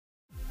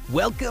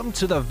Welcome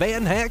to the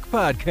Van Hack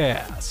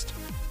Podcast,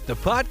 the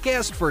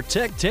podcast for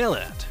tech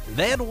talent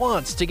that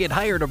wants to get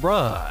hired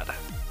abroad.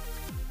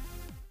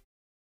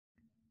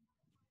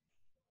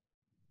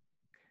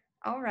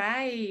 All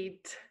right.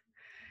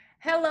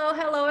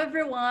 Hello,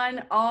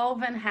 everyone, all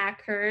Van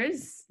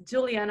Hackers.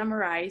 Juliana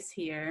Moraes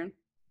here.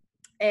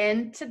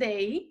 And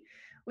today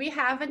we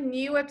have a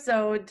new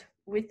episode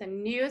with a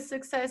new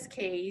success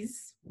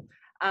case.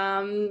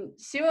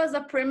 She was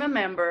a Prima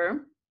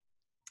member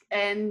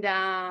and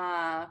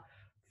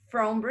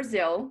from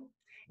Brazil,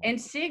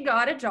 and she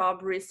got a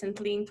job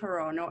recently in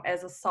Toronto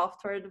as a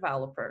software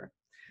developer.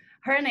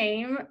 Her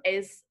name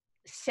is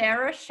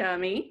Shara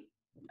Shami.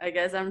 I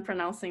guess I'm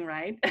pronouncing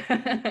right.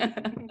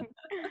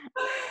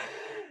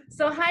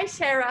 So, hi,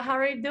 Shara. How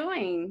are you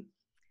doing?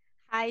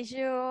 Hi,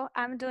 Ju.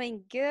 I'm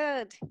doing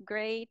good,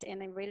 great,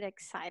 and I'm really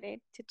excited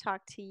to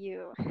talk to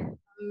you.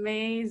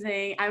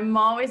 Amazing. I'm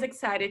always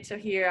excited to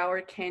hear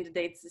our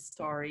candidates'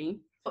 story.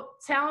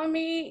 Tell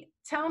me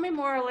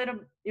more a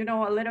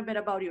little bit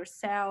about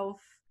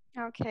yourself.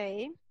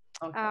 Okay.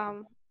 Okay.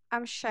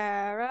 I'm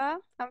Shara.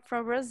 I'm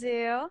from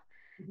Brazil,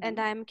 and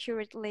Mhm. I'm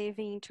currently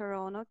living in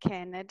Toronto,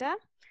 Canada.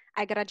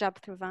 I got a job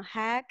through Van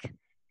Hack,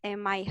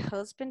 and my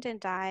husband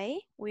and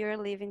we are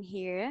living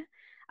here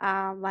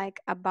like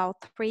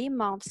about 3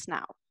 months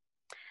now.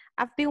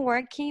 I've been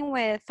working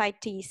with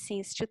IT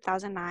since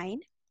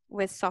 2009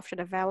 with software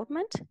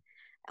development,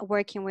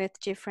 working with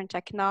different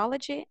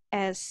technology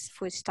as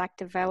full stack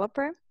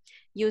developer,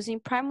 using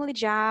primarily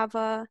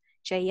Java,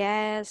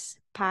 JS,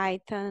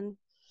 Python.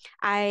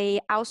 I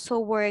also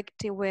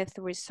worked with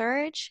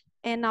research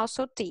and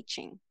also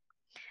teaching.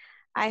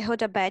 I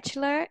hold a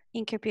bachelor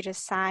in computer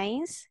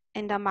science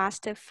and a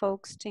master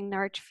focused in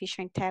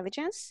artificial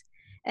intelligence.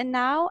 And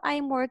now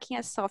I'm working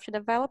as software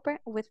developer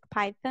with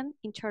Python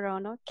in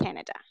Toronto,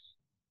 Canada.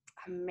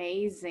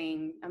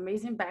 Amazing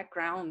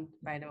background,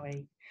 by the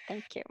way.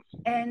 Thank you.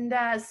 And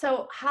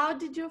so, how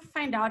did you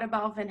find out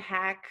about Van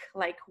Hack?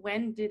 Like,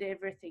 when did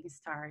everything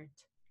start?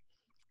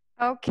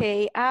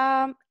 Okay,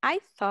 I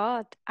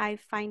thought I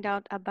find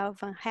out about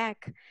Van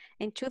Hack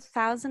in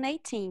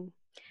 2018,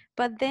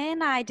 but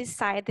then I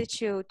decided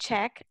to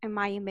check in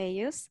my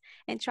emails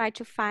and try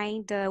to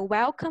find the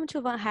welcome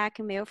to Van Hack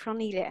email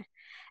from Ilya.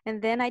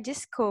 And then I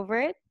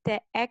discovered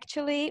that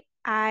actually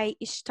I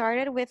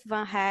started with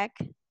Van Hack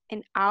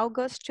in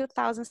August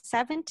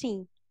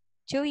 2017,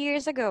 2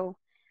 years ago.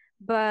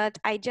 But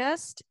I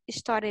just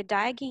started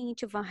diving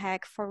into Van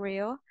Hack for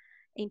real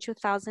in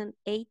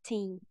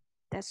 2018.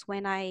 That's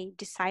when I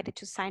decided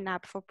to sign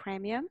up for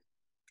Premium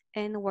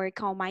and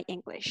work on my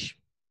English.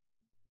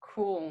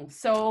 Cool.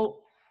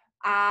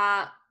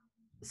 Uh,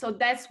 so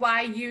that's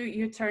why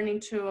you turned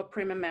into a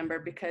premium member,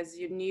 because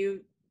you knew,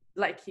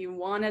 like, you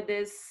wanted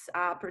this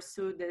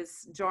pursue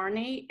this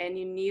journey, and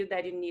you knew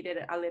that you needed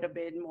a little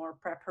bit more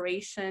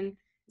preparation,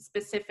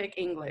 specific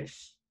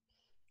English.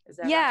 Is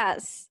that right?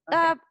 Yes,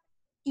 Okay.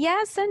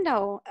 yes and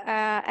no.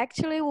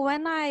 Actually,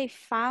 when I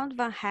found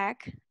Van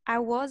Hack, I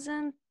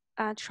wasn't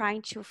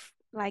trying to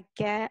like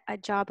get a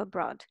job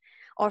abroad.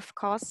 Of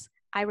course,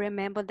 I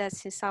remember that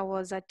since I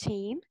was a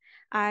teen,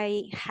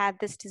 I had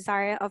this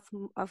desire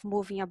of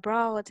moving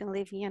abroad and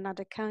living in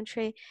another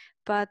country.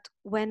 But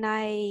when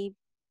I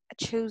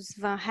chose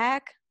Van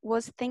Hack,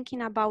 was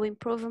thinking about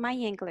improving my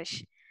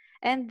English,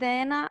 and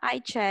then I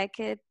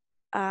checked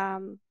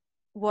um,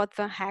 what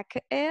Van Hack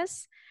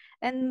is,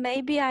 and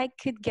maybe I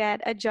could get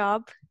a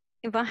job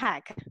in Van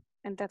Hack,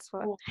 and that's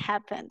what Cool.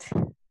 happened.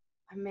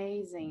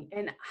 Amazing.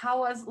 And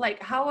how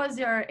was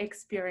your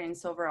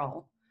experience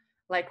overall?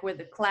 Like, with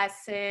the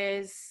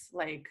classes,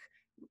 like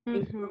Mhm.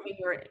 improving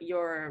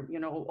your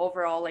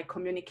overall, like,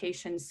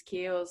 communication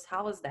skills.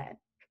 How was that?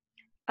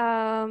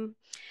 Um,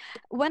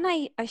 when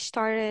I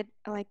started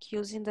like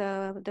using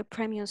the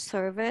premium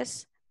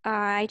service,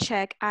 I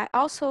check.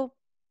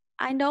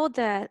 I know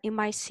that in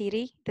my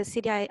city, the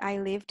city I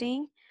lived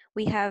in,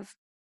 we have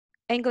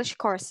English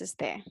courses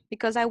there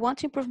because I want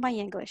to improve my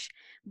English.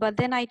 But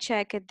then I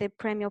checked the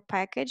premium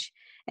package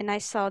and I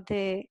saw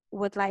the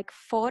with like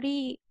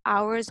 40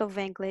 hours of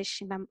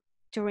English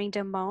during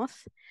the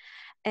month,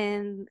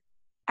 and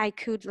I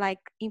could like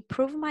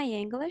improve my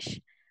English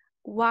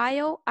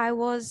while I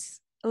was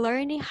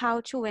learning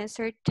how to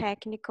answer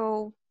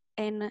technical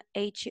and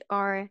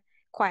HR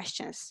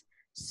questions.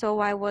 So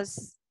I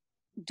was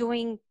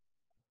doing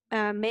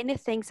many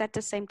things at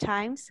the same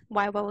times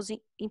while I was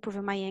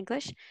improving my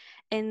English.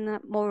 And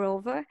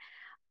moreover,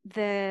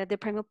 the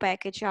premium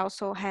package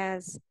also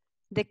has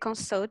the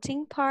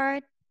consulting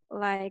part.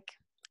 Like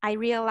I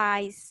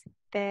realized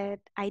that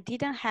I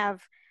didn't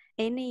have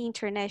any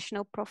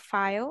international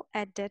profile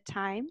at that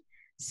time.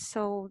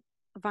 So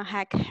Van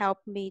Hack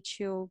helped me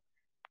to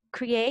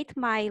create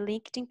my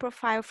LinkedIn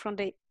profile from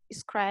the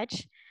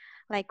scratch,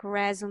 like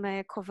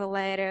resume, cover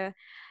letter.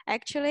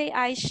 Actually,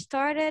 I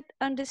started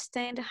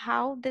understand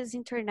how this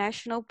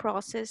international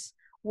process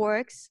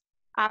works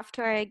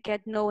after I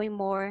get knowing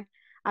more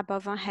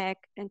about Van Hack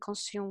and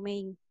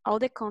consuming all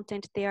the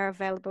content they are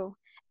available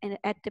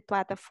at the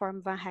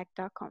platform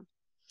vanhack.com.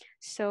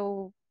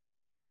 So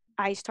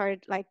I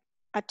started like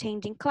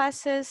attending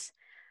classes,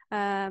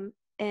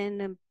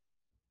 and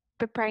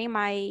preparing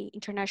my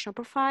international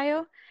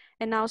profile,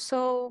 and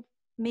also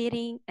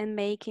meeting and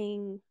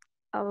making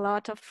a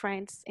lot of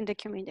friends in the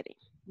community.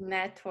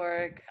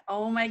 Network.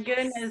 Oh my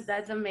goodness, Yes.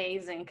 that's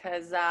amazing.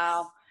 Cause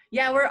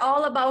yeah, we're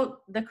all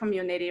about the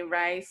community,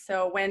 right?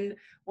 So when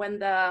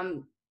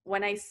the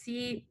when I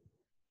see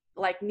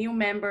like new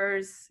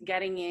members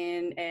getting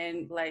in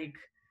and like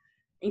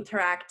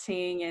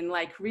interacting and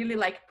like really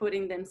like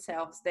putting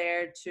themselves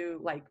there to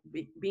like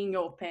being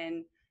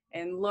open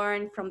and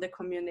learn from the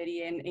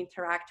community and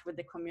interact with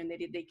the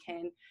community, they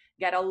can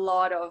get a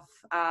lot of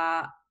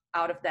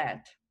out of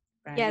that,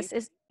 right? Yes,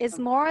 it's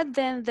more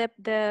than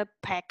the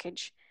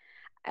package.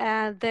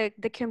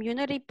 The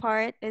community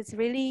part is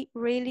really,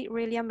 really,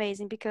 really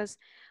amazing because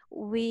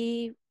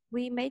we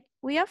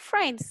we are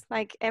friends.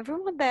 Like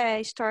everyone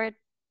that start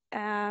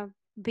uh,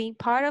 being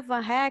part of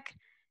a hack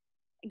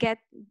get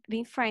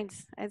being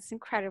friends. It's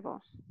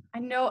incredible. I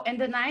know, and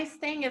the nice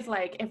thing is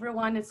like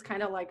everyone is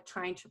kind of like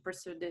trying to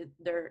pursue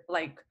their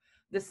like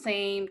the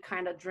same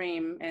kind of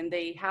dream, and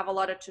they have a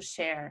lot to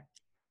share.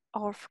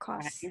 Of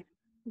course. Right?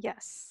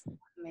 Yes.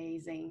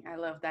 Amazing, I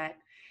love that.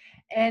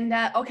 And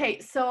okay,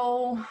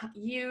 so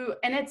you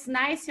and it's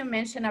nice you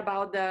mentioned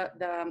about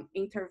the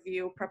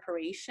interview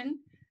preparation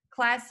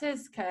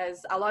classes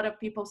because a lot of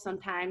people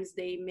sometimes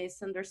they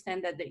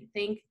misunderstand that they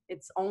think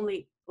it's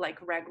only like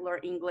regular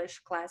English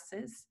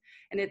classes,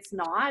 and it's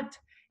not.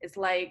 It's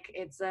like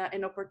it's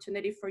an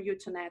opportunity for you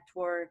to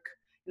network,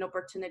 an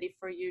opportunity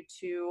for you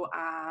to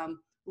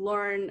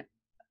learn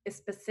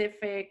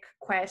specific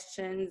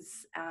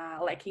questions,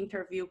 like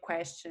interview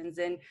questions,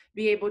 and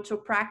be able to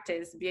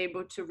practice, be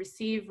able to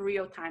receive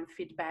real-time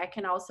feedback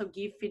and also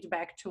give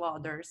feedback to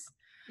others.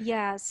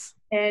 Yes.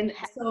 And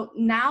so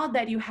now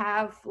that you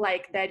have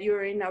like that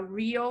you're in a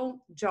real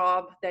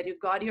job, that you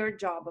got your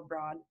job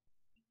abroad,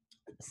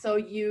 so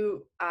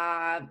you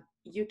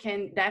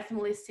can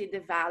definitely see the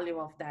value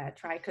of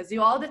that, right? Because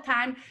you all the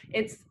time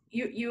it's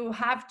you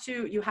have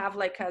to you have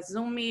like a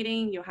Zoom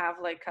meeting, you have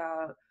like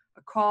a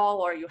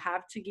call, or you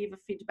have to give a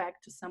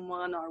feedback to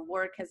someone or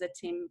work as a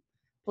team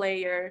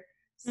player.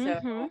 So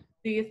Mm-hmm.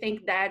 do you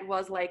think that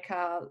was like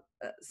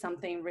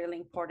something really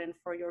important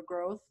for your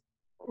growth?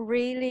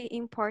 Really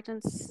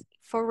important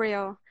for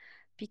real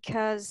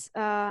because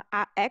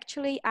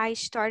I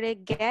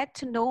started get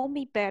to know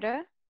me better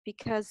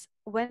because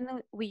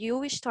when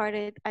you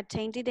started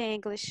attending the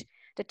English,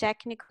 the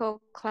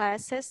technical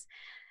classes,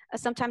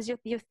 sometimes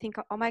you think,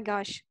 oh my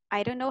gosh,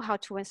 I don't know how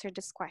to answer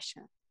this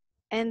question.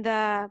 And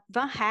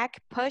Van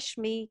Hack pushed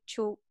me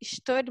to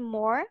study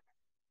more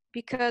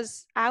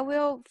because I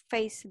will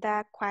face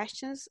that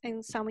questions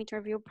in some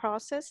interview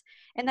process,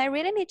 and I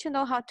really need to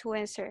know how to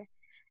answer.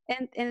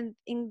 And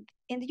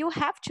you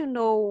have to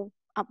know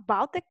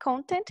about the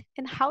content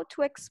and how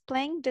to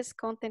explain this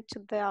content to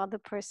the other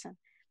person,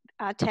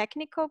 a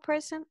technical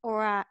person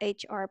or a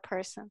HR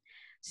person.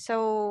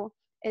 So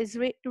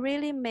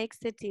really makes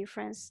the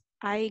difference.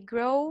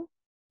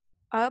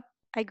 Up,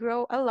 I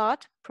grow a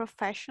lot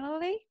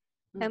professionally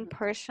and Mhm.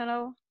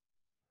 personal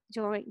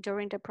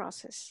during the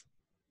process.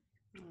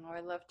 Oh, I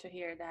love to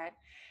hear that.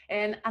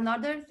 And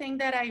another thing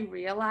that I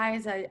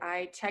realized,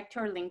 I checked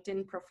your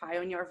LinkedIn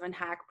profile and your Van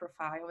Hack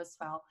profile as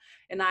well.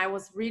 And I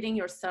was reading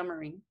your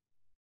summary.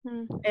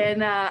 Mm.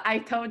 And I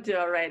told you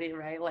already,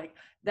 right? Like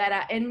that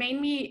it made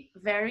me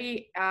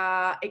very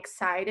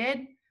excited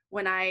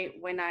when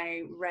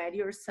I read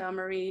your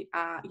summary.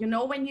 You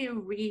know, when you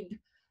read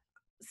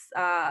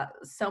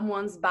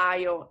someone's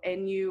bio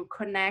and you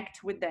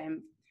connect with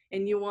them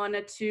and you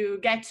wanted to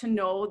get to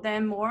know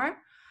them more.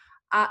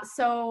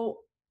 So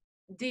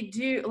did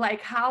you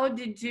like how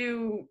did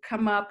you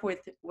come up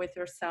with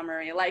your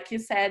summary? Like you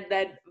said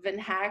that Van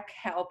Hack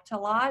helped a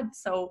lot,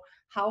 so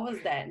how was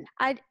that?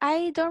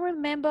 I don't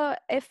remember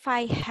if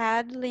I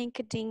had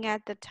LinkedIn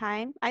at the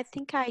time. I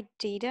think I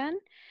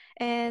didn't.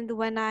 And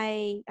when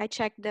I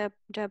checked the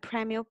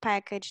premium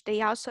package,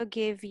 they also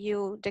give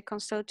you the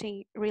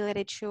consulting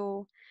related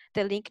to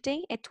the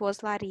LinkedIn. It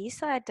was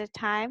Larissa at the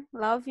time.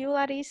 Love you,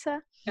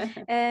 Larissa.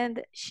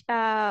 And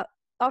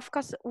of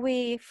course,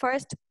 we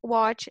first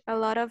watch a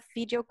lot of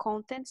video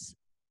contents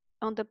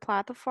on the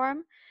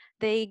platform.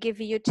 They give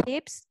you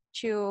tips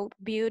to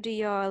build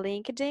your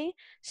LinkedIn.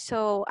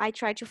 So I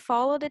try to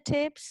follow the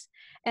tips.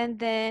 And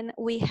then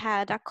we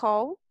had a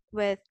call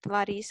with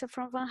Larissa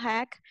from Van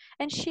Hack,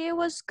 and she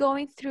was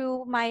going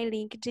through my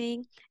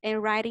LinkedIn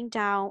and writing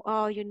down,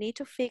 oh, you need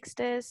to fix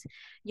this,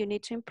 you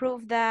need to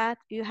improve that,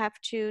 you have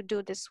to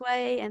do this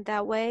way and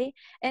that way.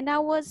 And I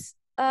was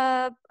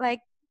like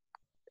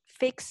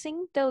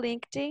fixing the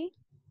LinkedIn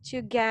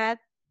to get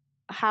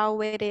how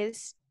it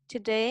is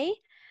today.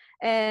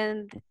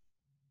 And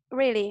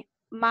really,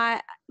 my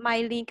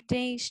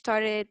LinkedIn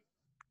started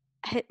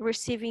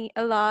receiving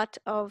a lot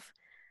of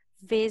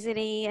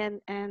visiting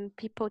and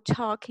people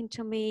talking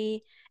to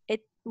me.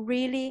 It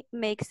really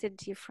makes a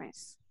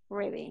difference,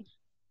 really.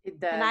 It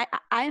And does.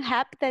 I'm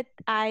happy that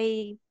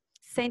I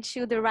sent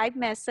you the right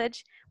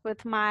message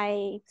with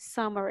my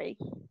summary.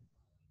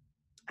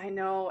 I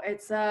know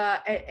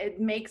it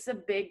makes a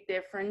big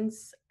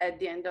difference at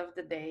the end of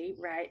the day,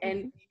 right?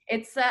 And Mhm.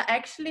 it's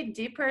actually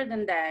deeper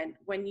than that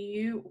when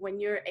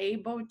you're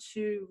able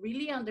to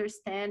really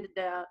understand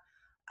the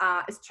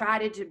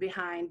strategy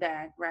behind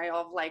that, right?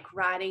 Of like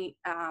writing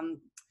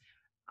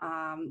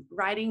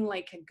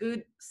like a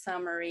good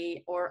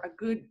summary or a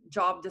good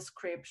job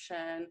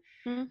description,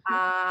 Mhm.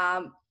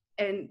 um,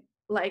 and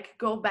like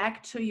go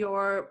back to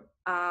your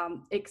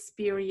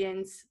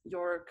experience,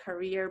 your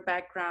career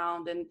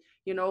background, and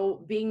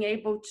being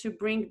able to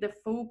bring the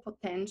full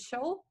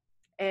potential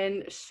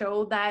and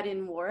show that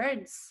in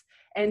words,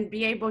 and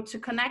be able to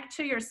connect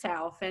to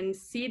yourself and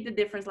see the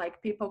difference,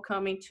 like people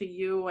coming to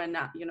you, and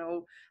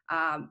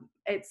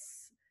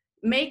it's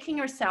making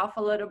yourself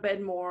a little bit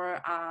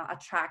more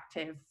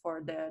attractive for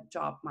the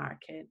job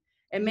market.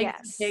 It makes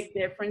a Yes. big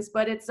difference,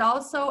 but it's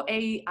also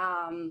a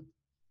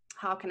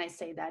how can I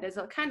say that? It's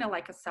a kind of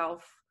like a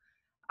self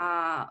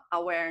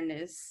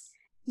awareness.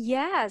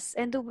 Yes,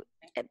 and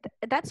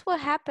that's what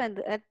happened.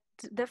 At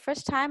the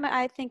first time,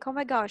 I think, oh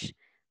my gosh,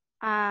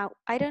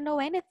 I don't know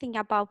anything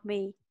about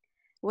me.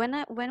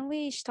 When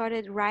we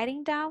started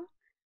writing down,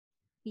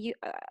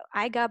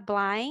 I got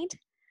blind,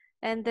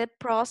 and the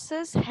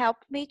process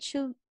helped me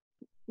to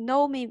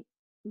know me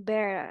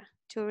better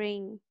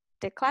during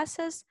the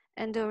classes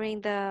and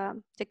during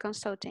the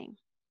consulting.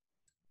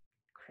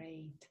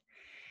 Great.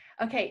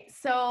 Okay,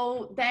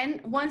 so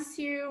then once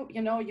you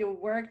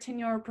worked in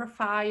your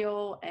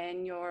profile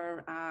and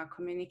your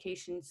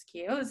communication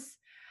skills,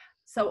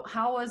 so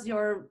how was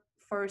your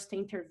first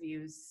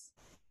interviews?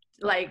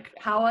 Like,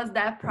 how was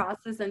that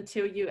process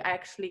until you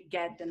actually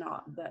get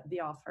the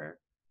offer?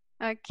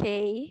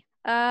 Okay.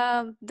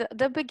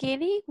 The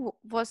beginning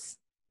was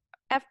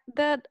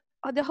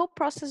the whole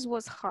process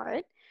was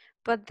hard,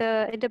 but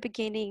the in the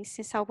beginning,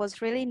 since I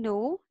was really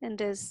new in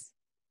this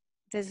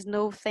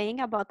new thing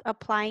about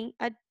applying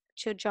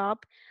to job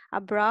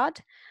abroad,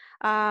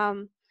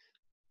 um,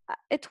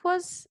 it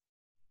was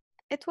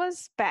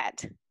bad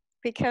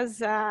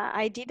because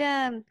I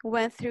didn't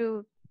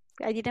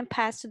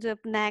pass to the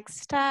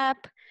next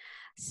step.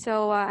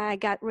 So I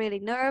got really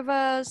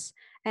nervous,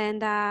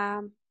 and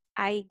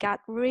I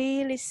got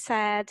really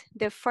sad.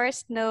 The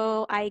first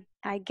no I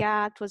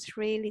got was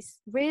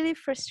really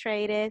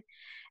frustrated,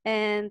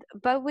 and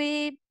but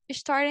we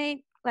started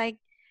like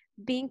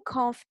being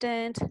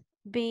confident,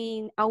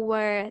 being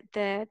aware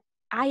that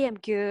I am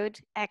good.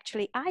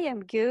 Actually, I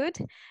am good,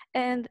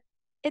 and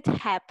it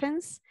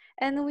happens,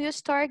 and we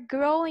start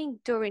growing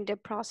during the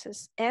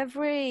process.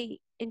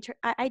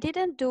 I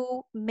didn't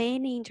do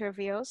many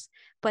interviews,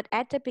 but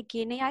at the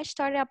beginning, I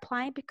started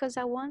applying because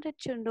I wanted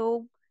to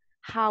know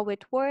how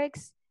it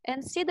works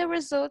and see the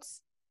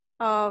results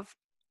of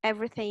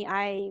everything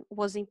I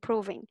was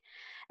improving.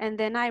 And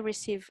then I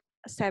received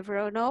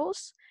several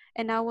no's,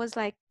 and I was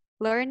like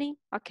learning,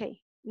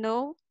 okay,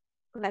 no,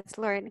 let's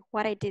learn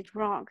what I did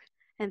wrong.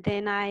 And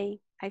then I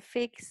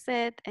fix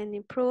it and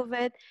improve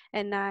it,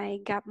 and I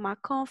got more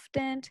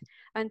confident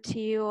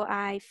until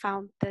I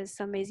found this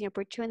amazing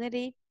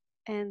opportunity,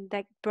 and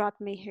that brought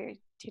me here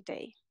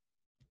today.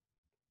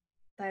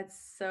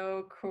 That's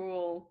so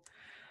cool.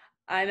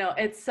 I know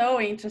it's so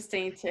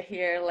interesting to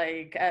hear,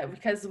 like,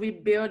 because we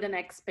build an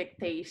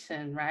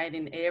expectation, right?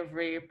 In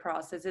every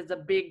process, it's a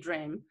big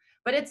dream,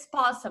 but it's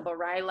possible,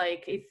 right?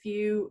 Like, if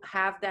you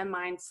have that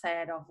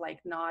mindset of like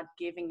not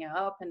giving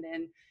up, and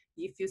then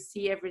if you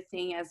see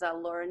everything as a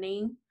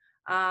learning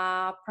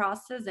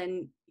process,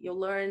 and you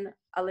learn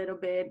a little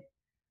bit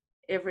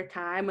every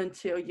time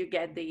until you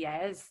get the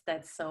yes,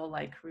 that's so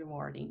like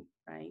rewarding,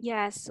 right?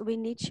 Yes, we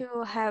need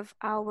to have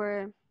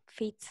our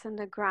feet on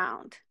the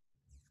ground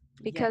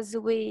Yeah. because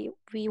we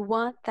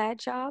want that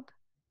job,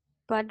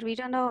 but we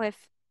don't know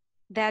if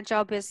that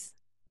job is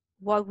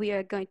what we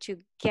are going to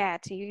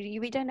get.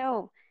 We don't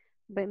know,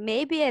 but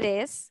maybe it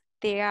is.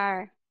 There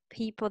are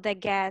people that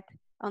get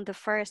on the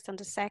first, on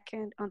the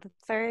second, on the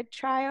third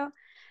trial,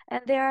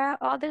 and there are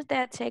others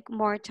that take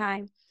more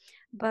time.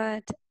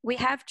 But we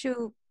have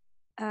to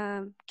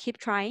keep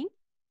trying,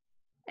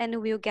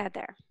 and we'll get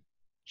there.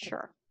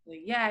 Sure.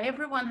 Yeah,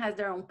 everyone has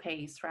their own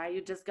pace, right?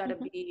 You just got to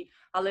Mhm. be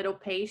a little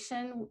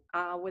patient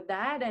with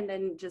that, and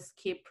then just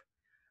keep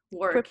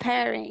working,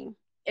 Preparing.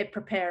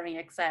 preparing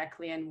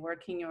exactly, and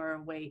working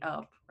your way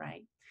up,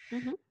 right?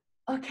 Mhm.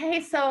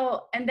 Okay,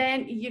 so and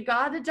then you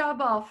got the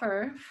job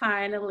offer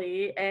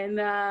finally, and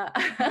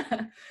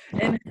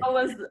and how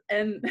was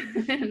and,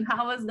 and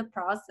how was the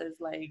process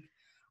like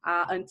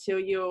until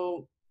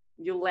you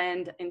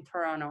land in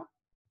Toronto?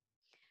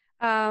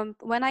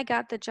 When I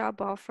got the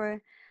job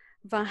offer,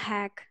 Van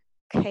Hack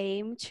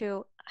came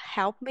to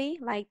help me,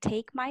 like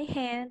take my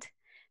hand,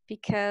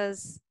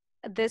 because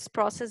this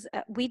process,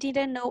 we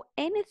didn't know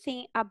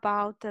anything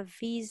about the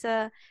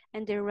visa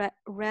and the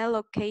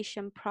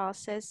relocation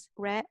process,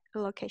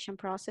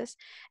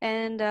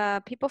 and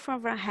people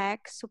from Van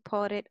Hack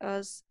supported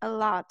us a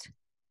lot.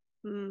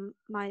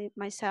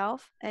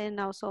 Myself and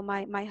also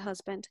my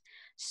husband.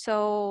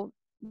 So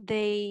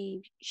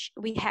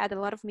we had a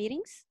lot of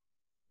meetings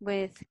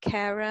with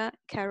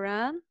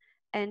Karen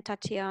and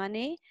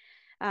Tatiani.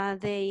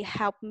 They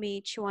help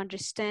me to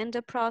understand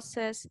the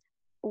process,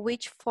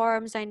 which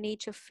forms I need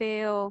to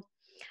fill,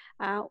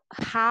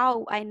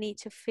 how I need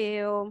to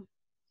fill,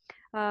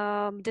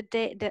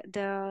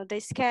 the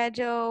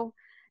schedule,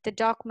 the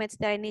documents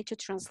that I need to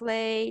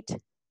translate.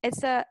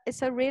 It's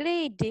a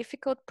really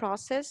difficult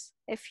process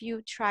if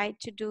you try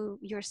to do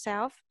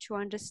yourself to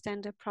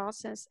understand the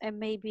process and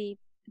maybe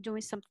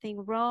doing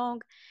something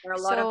wrong. There are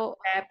a lot of So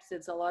steps.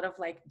 It's a lot of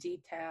like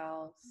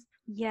details.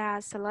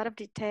 yes, a lot of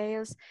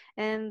details,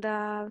 and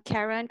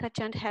Karen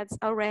Kachand has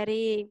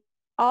already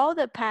all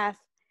the path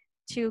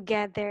to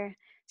get there.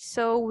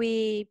 So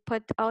we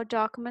put our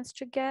documents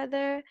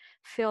together,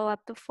 fill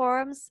up the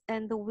forms,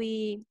 and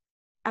we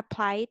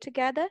apply it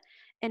together.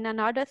 And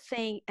another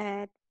thing,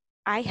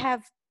 I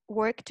have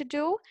work to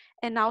do,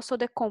 and also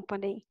the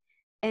company.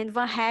 And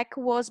Van Hack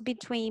was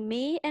between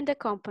me and the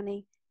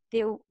company.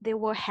 They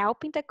were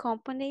helping the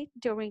company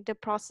during the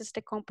process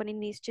the company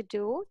needs to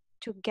do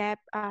to get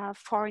a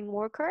foreign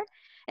worker,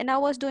 and I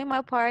was doing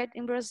my part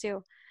in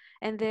Brazil,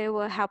 and they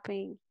were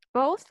helping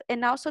both,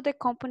 and also the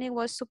company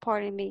was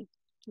supporting me,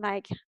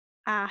 like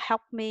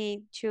helped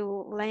me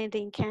to land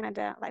in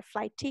Canada, like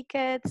flight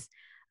tickets,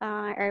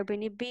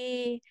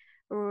 Airbnb,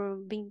 or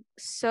being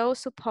so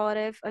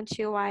supportive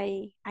until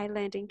I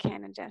land in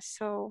Canada.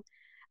 So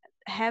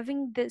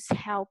having this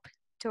help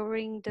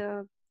during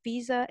the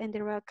visa and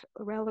the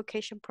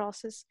relocation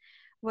process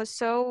was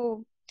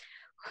so,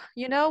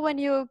 when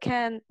you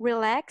can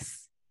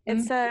relax. Mm.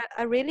 It's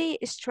a really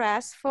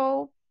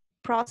stressful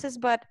process,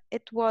 but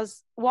it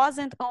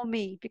wasn't on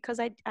me because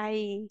I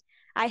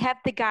have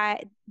the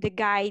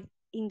guide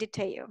in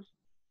detail.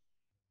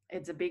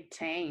 It's a big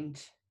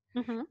change.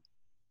 Hmm.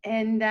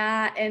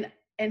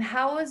 And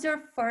how was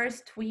your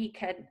first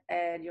week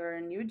at your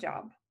new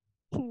job?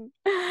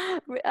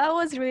 I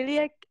was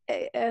really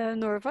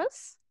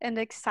nervous and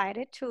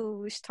excited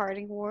to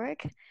starting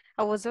work.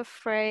 I was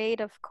afraid,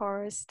 of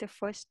course, the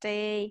first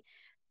day,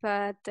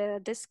 but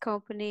this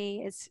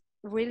company is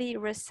really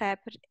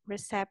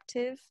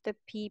receptive. The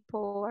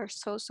people are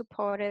so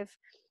supportive.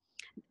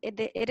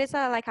 It is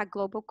like a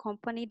global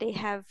company. They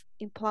have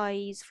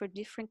employees for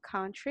different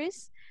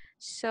countries.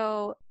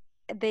 So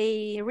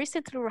they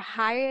recently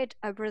hired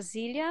a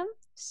Brazilian.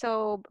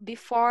 So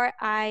before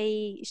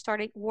I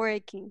started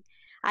working,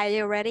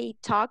 I already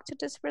talked to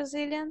this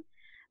Brazilian.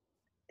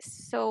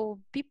 So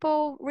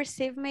people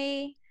receive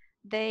me,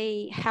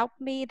 they help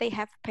me, they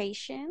have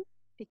patience,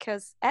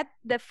 because at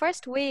the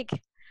first week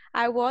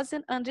I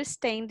wasn't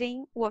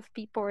understanding what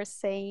people were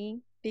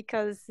saying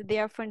because they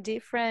are from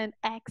different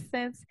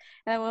accents,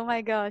 and oh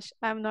my gosh,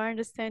 I'm not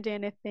understanding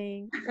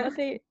anything.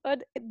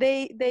 What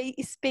they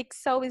speak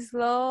so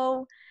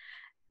slow,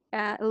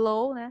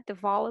 low, né? The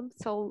volume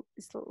so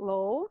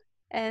low,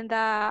 and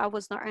I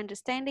was not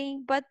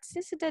understanding. But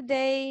since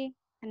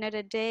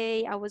another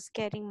day, I was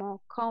getting more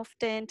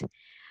confident.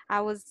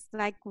 I was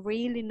like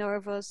really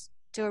nervous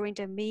during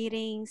the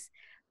meetings,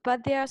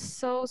 but they are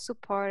so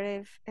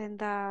supportive,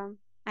 and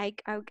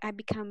I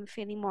become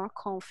feeling more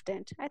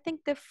confident. I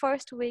think the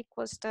first week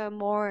was the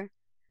more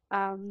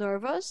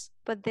nervous,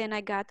 but then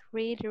I got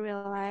really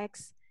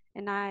relaxed,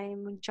 and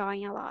I'm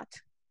enjoying a lot.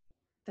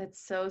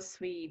 That's so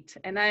sweet.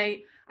 And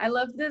I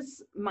love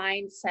this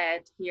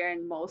mindset here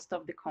in most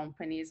of the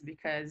companies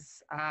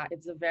because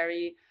it's a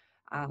very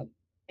uh,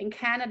 in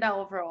Canada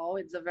overall,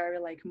 it's a very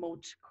like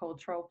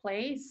multicultural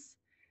place.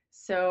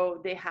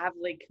 So they have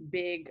like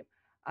big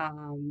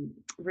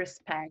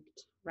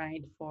respect,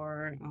 right,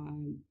 for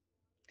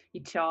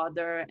each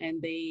other,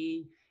 and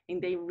they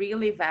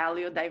really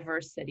value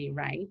diversity,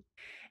 right?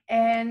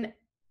 And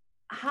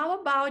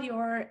how about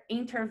your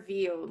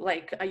interview,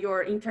 like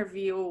your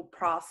interview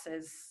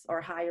process or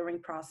hiring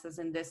process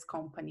in this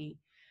company?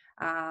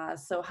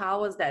 So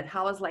how was that?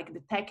 How was like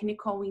the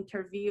technical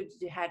interview?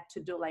 Did you had to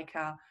do like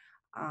a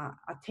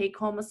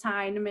take-home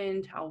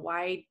assignment, a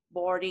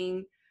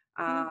whiteboarding,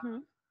 uh, Mm-hmm.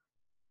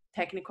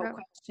 technical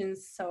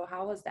questions? So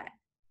how was that?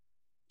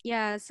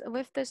 Yes,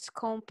 with this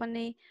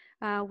company,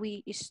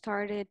 we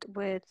started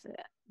with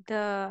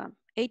the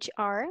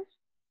HR.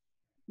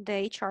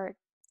 The HR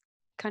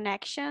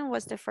connection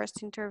was the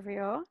first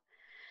interview,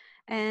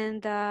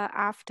 and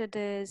after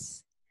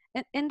this,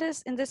 in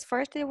this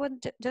first, they would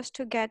just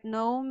to get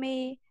know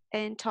me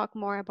and talk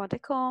more about the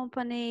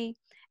company,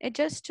 and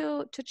just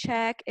to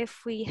check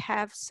if we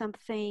have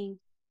something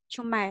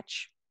to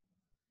match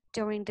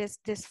during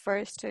this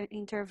first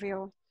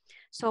interview.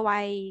 So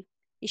I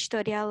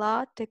studied a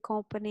lot the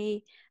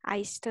company.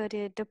 I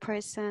studied the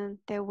person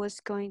that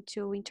was going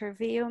to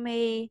interview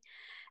me,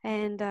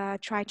 and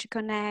try to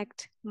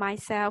connect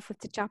myself with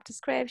the job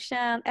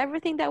description,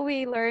 everything that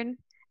we learned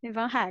in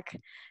Van Hack.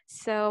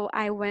 So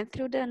I went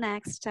through the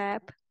next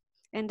step,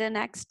 and the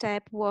next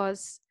step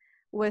was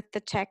with the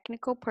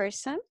technical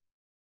person.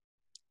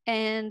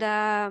 And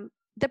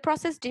the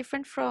process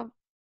different from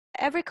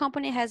every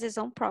company has its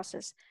own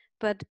process,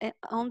 but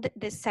on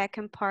the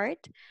second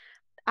part,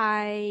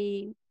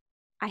 I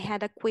I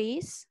had a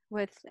quiz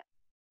with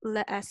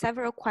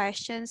several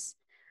questions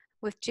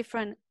with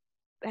different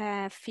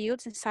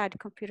fields inside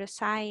computer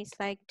science,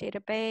 like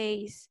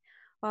database,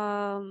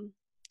 um,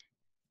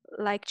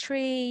 like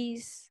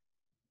trees,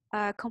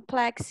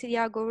 complexity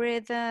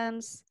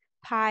algorithms,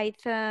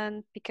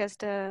 Python, because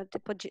the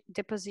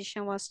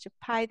position was to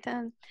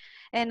Python.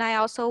 And I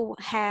also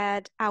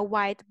had a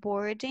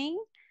whiteboarding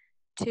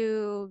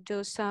to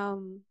do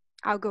some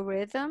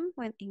algorithm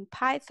in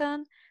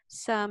Python,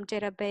 some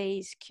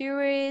database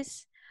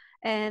queries,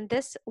 and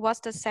this was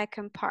the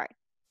second part.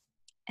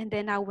 And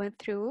then I went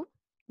through,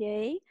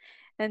 yay.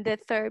 And the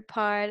third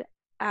part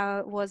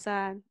was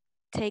a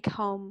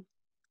take-home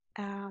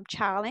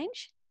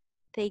challenge.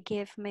 They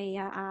gave me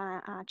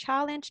a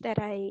challenge that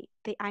I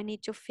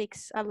need to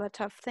fix a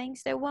lot of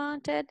things they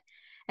wanted.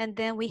 And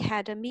then we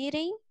had a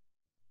meeting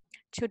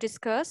to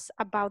discuss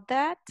about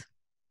that.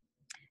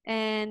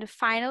 And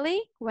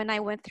finally, when I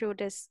went through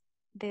this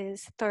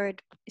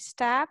third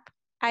step,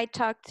 I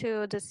talked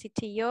to the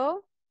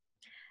CTO,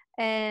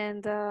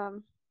 and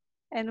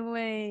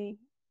we,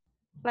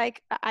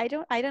 like, I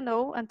don't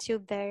know, until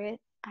there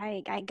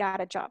I got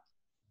a job.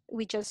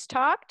 We just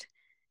talked,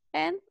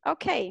 and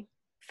okay,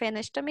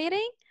 finished the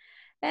meeting.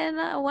 And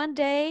one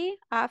day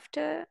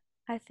after,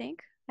 I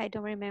think, I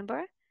don't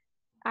remember,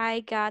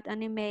 I got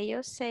an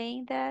email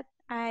saying that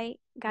I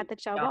got the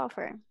job Yeah.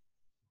 offer.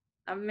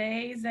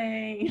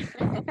 Amazing.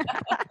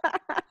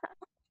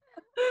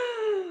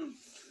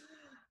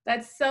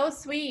 That's so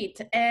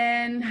sweet.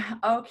 And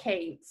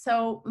okay,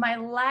 so my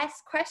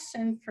last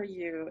question for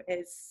you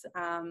is,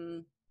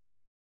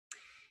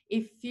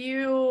 if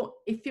you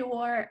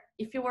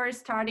were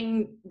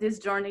starting this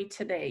journey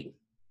today,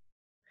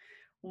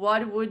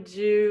 what would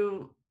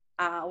you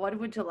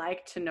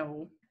like to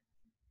know?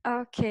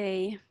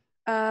 Okay.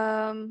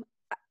 Um,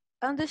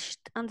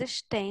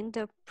 understand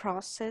the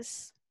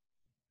process,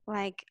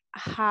 like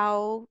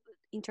how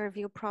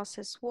interview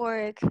process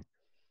work,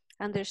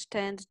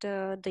 understand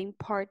the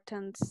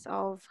importance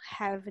of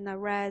having a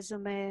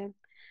resume,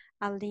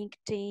 a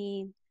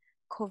LinkedIn,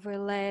 cover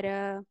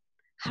letter,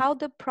 how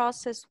the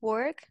process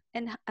work,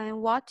 and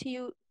what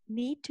you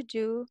need to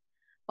do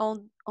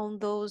on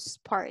those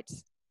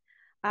parts.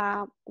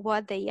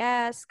 What they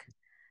ask,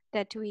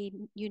 that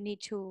you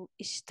need to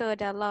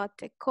study a lot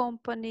the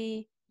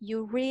company.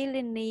 You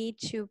really need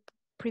to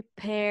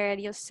prepare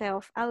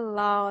yourself a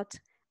lot.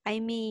 I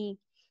mean,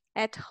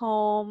 at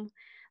home,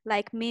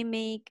 like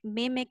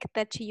mimic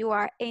that you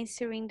are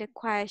answering the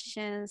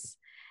questions,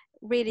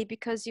 really,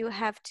 because you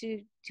have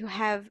to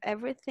have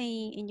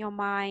everything in your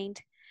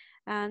mind,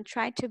 and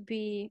try to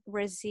be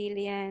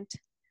resilient,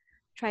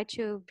 try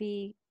to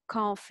be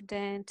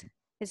confident.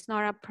 It's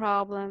not a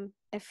problem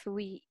if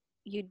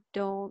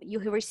you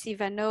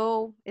receive a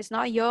no. It's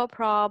not your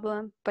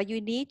problem, but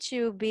you need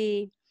to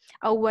be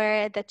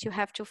aware that you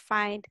have to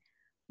find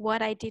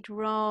what I did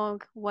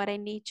wrong, what I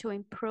need to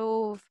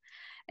improve,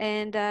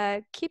 and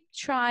keep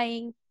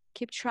trying.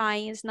 Keep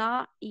trying. It's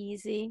not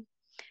easy,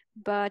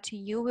 but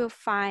you will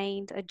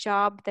find a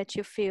job that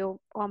you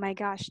feel, oh my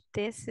gosh,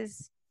 this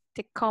is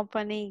the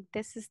company,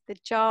 this is the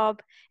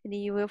job, and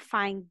you will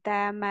find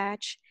that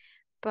match.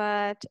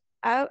 But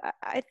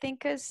I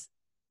think is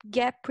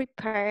get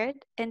prepared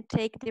and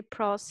take the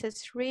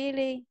process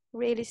really,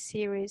 really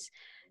serious.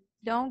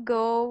 Don't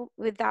go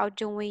without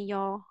doing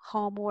your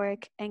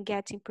homework and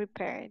getting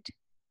prepared.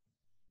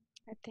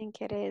 I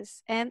think it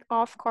is. And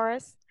of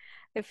course,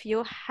 if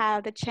you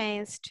have the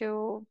chance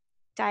to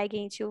dive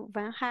into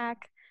Van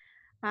Hack,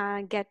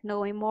 get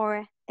knowing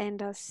more,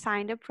 and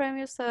sign the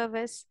premium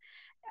service,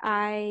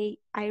 I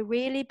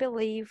really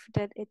believe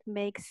that it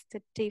makes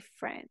the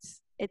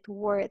difference. It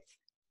worth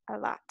a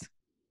lot.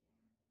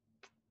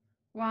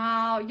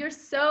 Wow, you're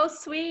so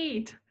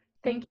sweet.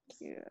 Thank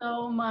Thank you you.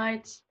 so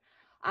much.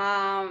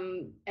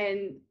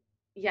 And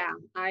yeah,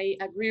 I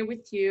agree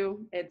with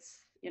you.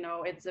 It's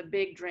a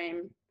big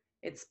dream.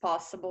 It's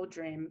possible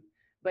dream,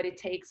 but it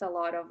takes a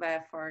lot of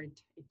effort.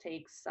 It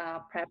takes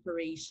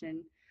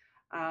preparation.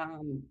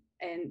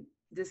 And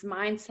this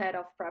mindset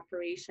of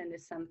preparation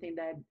is something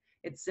that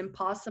it's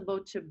impossible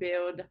to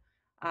build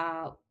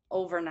uh,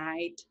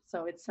 overnight.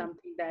 So it's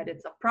something that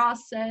it's a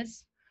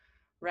process,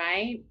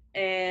 right?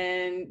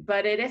 And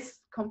but it is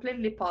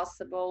completely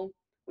possible.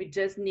 We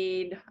just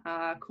need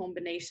a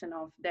combination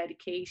of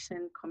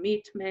dedication,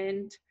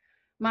 commitment,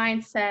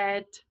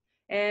 mindset,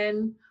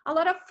 and a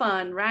lot of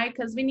fun, right?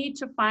 Because we need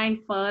to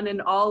find fun in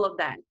all of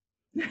that.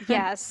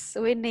 Yes,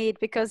 we need,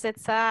 because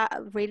it's a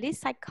really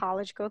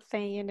psychological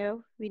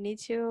thing, We need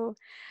to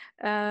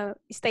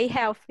stay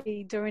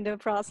healthy during the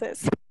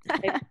process.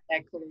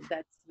 Exactly,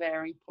 that's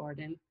very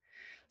important.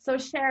 So,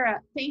 Shara,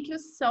 thank you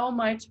so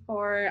much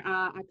for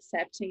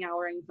accepting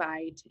our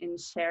invite and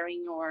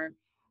sharing your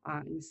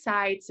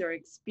insights, your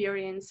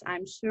experience.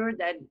 I'm sure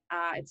that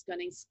it's going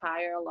to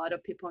inspire a lot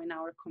of people in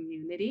our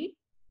community.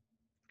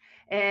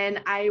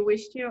 And I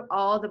wish you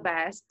all the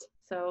best.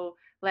 So,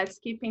 let's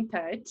keep in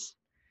touch.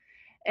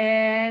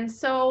 And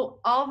so,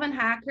 Alvan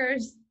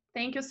Hackers,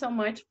 thank you so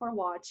much for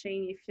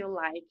watching. If you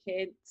like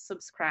it,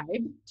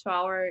 subscribe to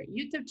our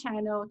YouTube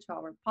channel, to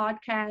our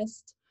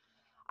podcast.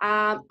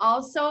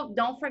 Also,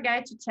 don't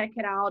forget to check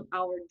it out,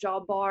 our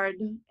job board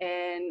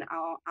and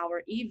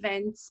our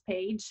events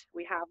page.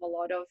 We have a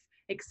lot of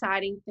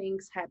exciting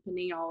things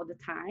happening all the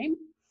time.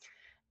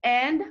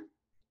 And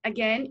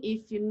again,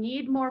 if you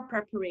need more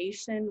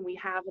preparation, we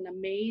have an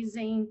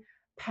amazing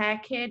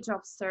package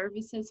of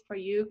services for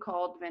you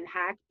called Van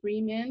Hack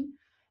Premium.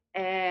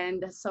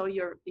 And so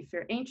if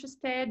you're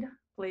interested,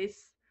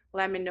 please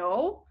let me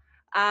know.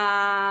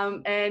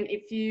 And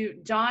if you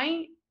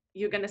join,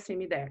 you're gonna see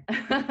me there.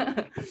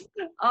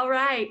 All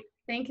right.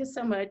 Thank you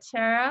so much,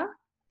 Sarah.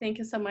 Thank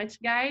you so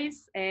much,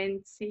 guys, and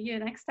see you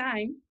next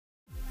time.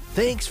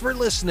 Thanks for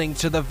listening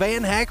to the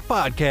Van Hack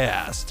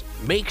Podcast.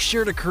 Make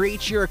sure to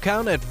create your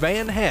account at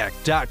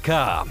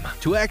vanhack.com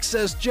to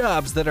access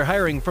jobs that are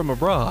hiring from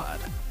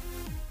abroad.